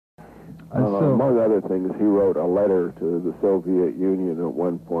Among other things, he wrote a letter to the Soviet Union at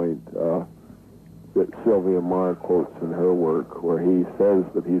one point that Sylvia Meagher quotes in her work, where he says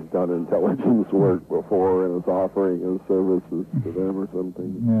that he's done intelligence work before and is offering his services to them or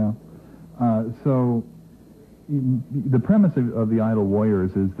something. Yeah. So the premise of the Idle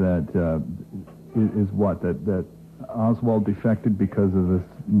Warriors is that that Oswald defected because of this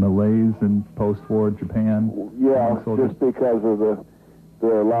malaise in post-war Japan? Yeah, just because of the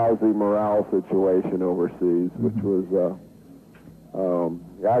lousy morale situation overseas, which was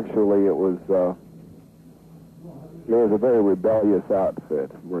actually it was a very rebellious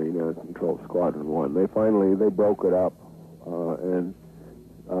outfit, Marine Air Control Squadron 1. They broke it up and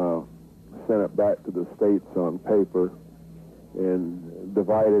sent it back to the States on paper and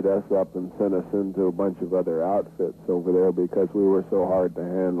divided us up and sent us into a bunch of other outfits over there because we were so hard to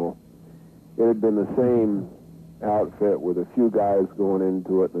handle. It had been the same outfit with a few guys going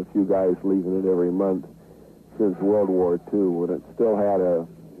into it and a few guys leaving it every month since World War II, and it still had a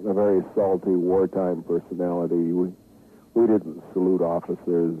very salty wartime personality. We didn't salute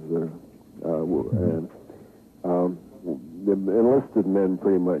officers, and the enlisted men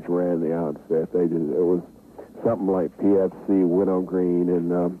pretty much ran the outfit. It was something like PFC Winogreen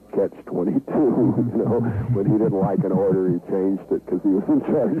and Catch-22, when he didn't like an order, he changed it because he was in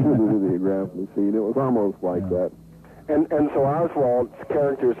charge of the videograph machine. It was almost like that. And so Oswald's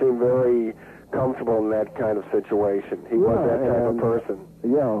character seemed very comfortable in that kind of situation. He was that type of person.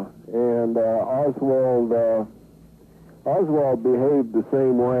 Yeah, and Oswald behaved the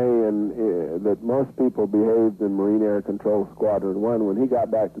same way that most people behaved in Marine Air Control Squadron 1. When he got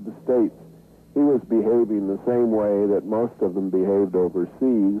back to the States, he was behaving the same way that most of them behaved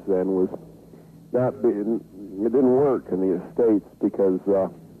overseas, and it didn't work in the States because there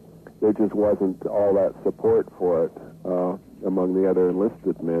just wasn't all that support for it among the other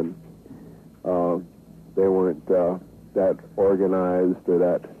enlisted men. They weren't that organized or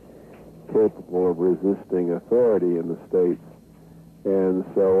that capable of resisting authority in the States. And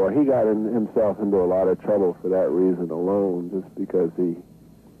so he got himself into a lot of trouble for that reason alone, just because he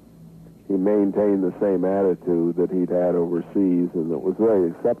maintained the same attitude that he'd had overseas, and that was very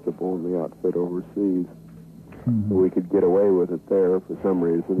acceptable in the outfit overseas. We could get away with it there for some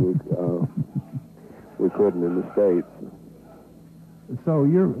reason. We couldn't in the States. So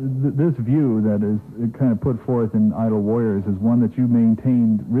this view that is kind of put forth in Idle Warriors is one that you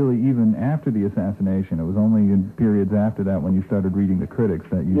maintained really even after the assassination. It was only in periods after that, when you started reading the critics,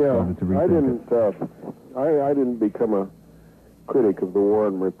 that you started to rethink it. I didn't become a critic of the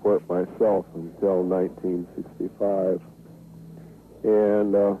Warren Report myself until 1965.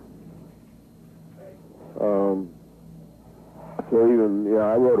 And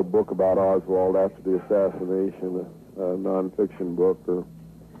I wrote a book about Oswald after the assassination, a non-fiction book, or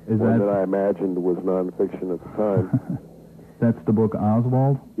one that I imagined was non-fiction at the time. That's the book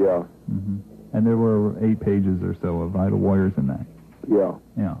Oswald? Yeah. Mm-hmm. And there were 8 pages or so of Idle Warriors in that. Yeah.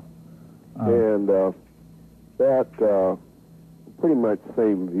 Yeah. And that pretty much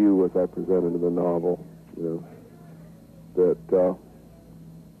same view as I presented in the novel, that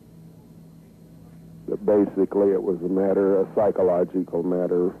basically it was a psychological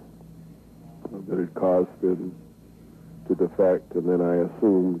matter that had caused him to defect, and then I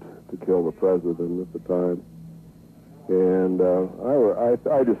assumed to kill the president at the time. And I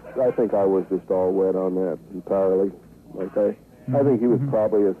think I was just all wet on that entirely. I think he was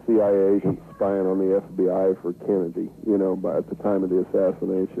probably a CIA agent spying on the FBI for Kennedy, at the time of the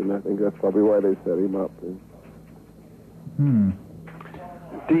assassination. I think that's probably why they set him up.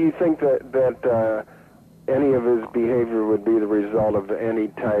 Do you think that any of his behavior would be the result of any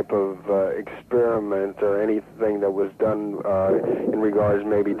type of experiment or anything that was done in regards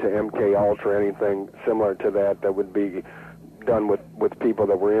maybe to MK Ultra, anything similar to that would be done with people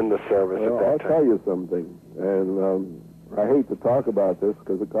that were in the service at that I'll time? tell you something, and I hate to talk about this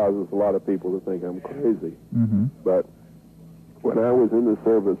because it causes a lot of people to think I'm crazy. Mm-hmm. But when I was in the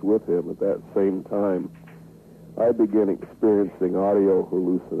service with him at that same time, I began experiencing audio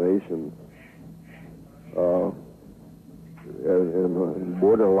hallucinations in a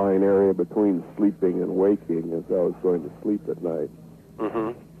borderline area between sleeping and waking as I was going to sleep at night.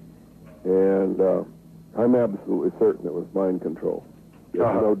 Mm-hmm. And I'm absolutely certain it was mind control.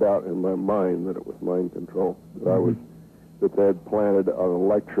 There's no doubt in my mind that it was mind control. That they had planted an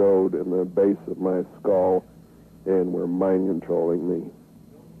electrode in the base of my skull and were mind controlling me.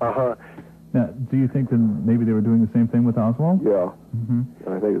 Now, do you think that maybe they were doing the same thing with Oswald? Yeah, Mm-hmm.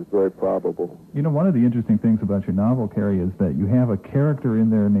 I think it's very probable. You know, one of the interesting things about your novel, Kerry, is that you have a character in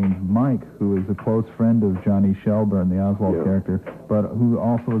there named Mike, who is a close friend of Johnny Shelburne, the Oswald character, but who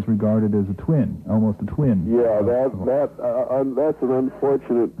also is regarded as a twin, almost a twin. Yeah, that's an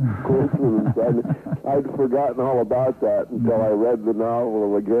unfortunate coincidence. I'd forgotten all about that until I read the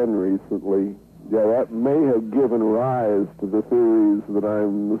novel again recently. Yeah, that may have given rise to the theories that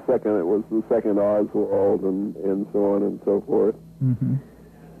I'm the second. It was the second Oswald, and so on and so forth. Mm-hmm.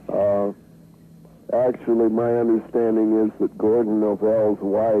 Actually, my understanding is that Gordon Novell's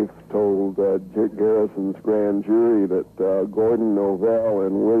wife told Garrison's grand jury that Gordon Novell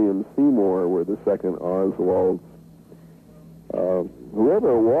and William Seymour were the second Oswalds.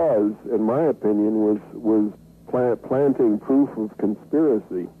 Whoever it was, in my opinion, was planting proof of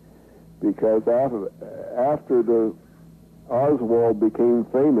conspiracy. Because after the Oswald became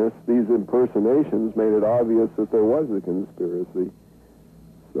famous, these impersonations made it obvious that there was a conspiracy.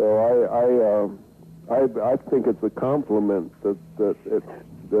 So I think it's a compliment that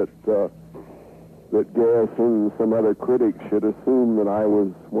Garrison and some other critics should assume that I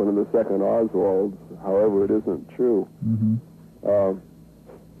was one of the second Oswalds. However, it isn't true. Mm-hmm.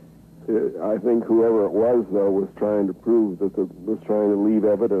 I think whoever it was, though, was trying to prove that was trying to leave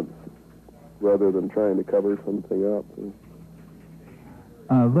evidence rather than trying to cover something up.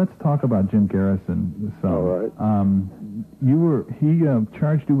 Let's talk about Jim Garrison. So, all right. He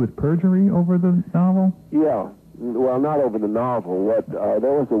charged you with perjury over the novel? Yeah. Well, not over the novel. There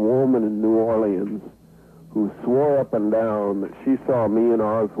was a woman in New Orleans who swore up and down that she saw me and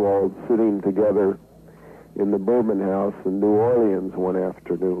Oswald sitting together in the Bourbon House in New Orleans one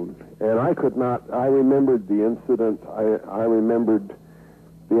afternoon. And I remembered the incident. I remembered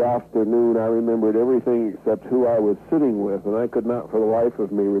the afternoon. I remembered everything except who I was sitting with, and I could not for the life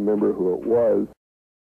of me remember who it was.